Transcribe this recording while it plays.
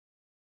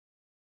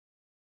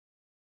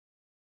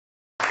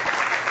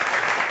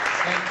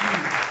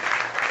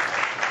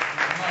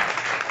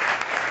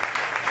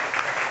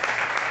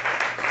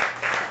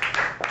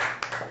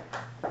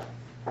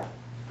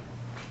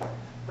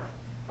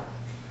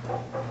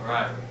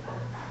Right.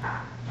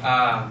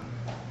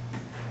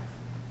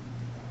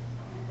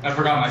 I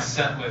forgot my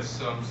set list,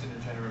 so I'm sitting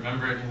there trying to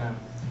remember it, you know.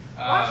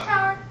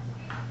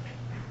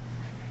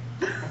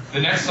 The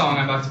next song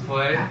I'm about to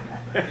play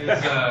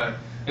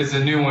is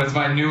a new one. It's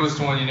my newest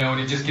one, you know,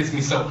 and it just gets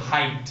me so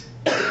hyped.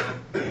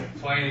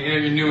 Playing, you know,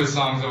 your newest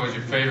song is always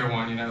your favorite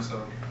one, you know, so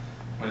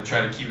I'm going to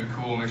try to keep it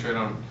cool, make sure I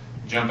don't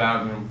jump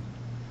out and, you know,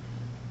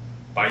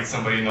 bite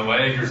somebody in the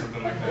leg or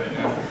something like that, you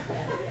know.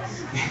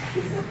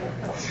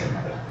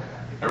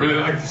 I really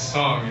like this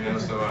song, you know,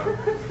 so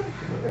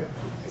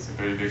it's a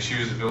very big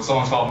shoes to fill. The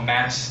song's called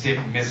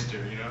Matchstick Mister,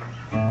 you know.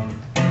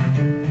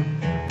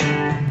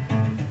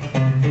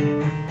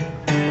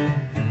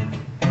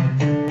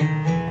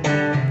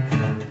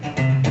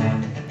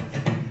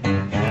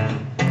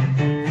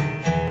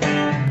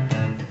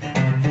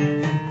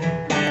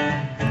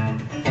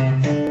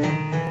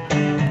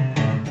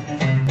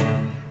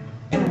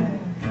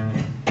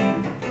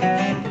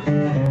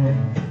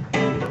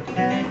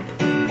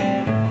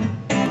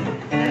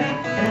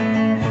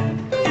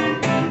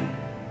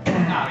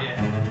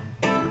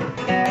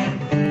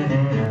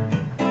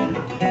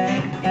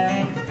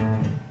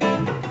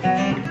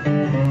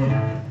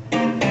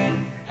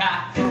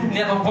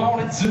 Never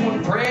wanted to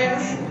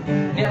impress,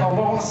 never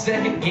want to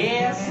second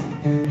guess,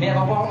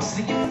 never want to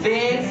see your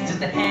face just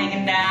to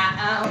hanging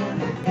out.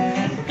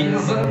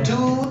 Feels up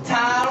too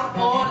tired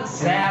for the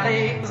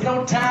Sally. There's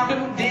no time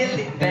to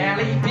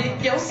dilly-dally.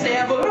 Pick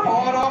yourself a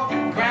heart off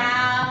the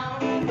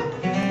ground.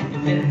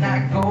 And then I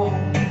go,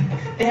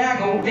 there I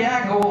go, there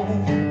I go,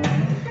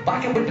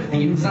 rocking with the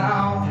fuse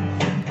on.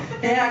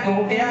 There I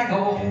go, there I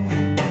go,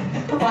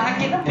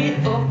 rocking a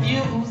bit of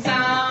fuse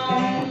on.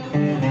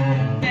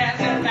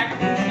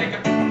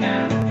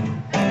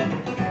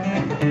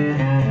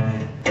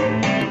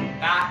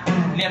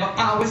 Never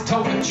always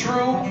told the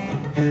truth,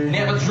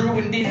 never drew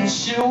and didn't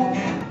shoot,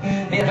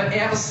 never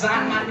ever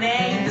signed my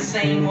name the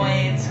same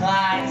way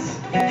twice.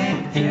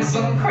 In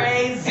some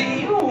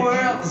crazy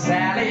world,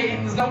 Sally,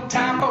 there's no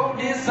time for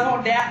this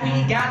or that.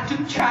 We got to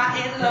try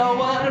and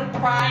lower the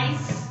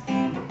price.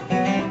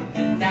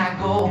 And I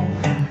go,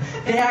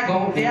 there I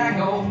go, there I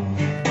go,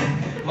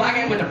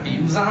 rocking with the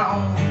fuse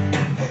on.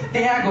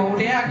 There I go,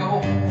 there I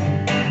go.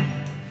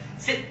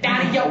 Sit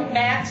down in your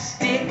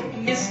matchstick,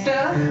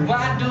 mister.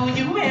 Why do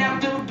you have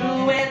to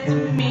do it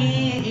to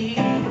me?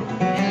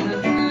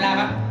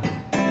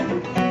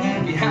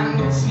 Behind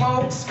the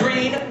smoke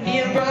screen, a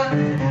mirror,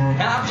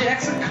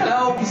 objects are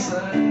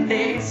closer than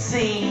they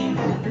seem.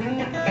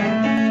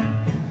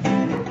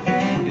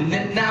 And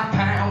then I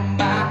pound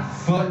my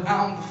foot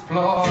on the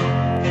floor,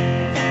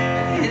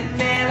 and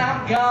then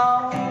I'm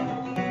gone.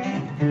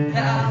 And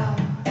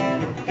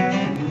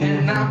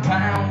then I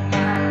pound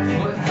my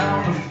foot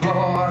on the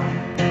floor,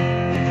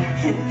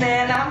 and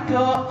then I'm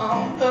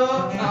gone,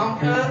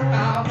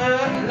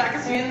 like a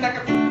swing,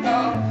 like a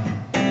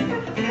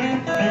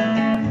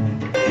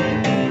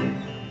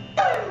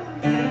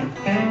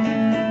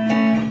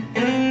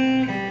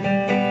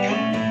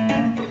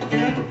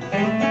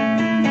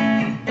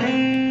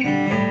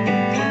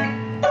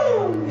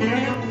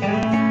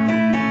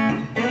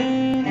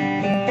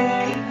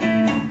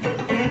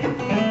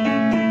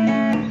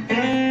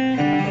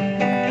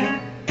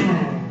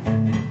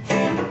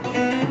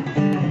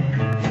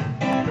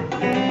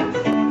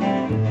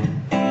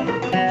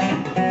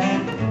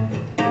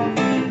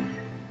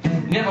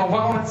Never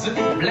wanted to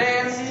be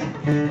blessed,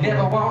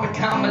 never want to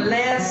come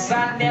less.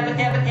 I never,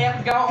 ever,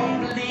 ever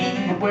gonna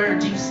believe a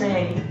word you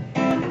say.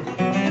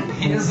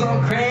 It's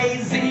a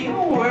crazy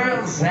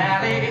world,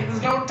 Sally.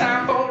 There's no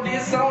time for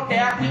this or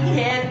that. We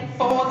heading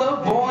for the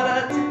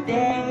border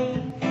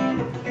today.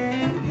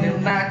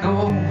 Then I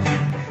go,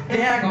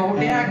 there I go,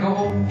 there I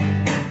go,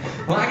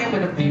 walking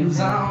with the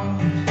fuse on.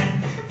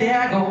 There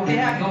I go,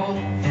 there I go.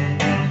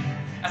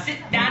 I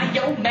sit down in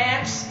your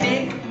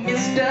matchstick,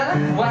 mister.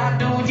 Why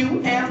do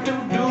you have to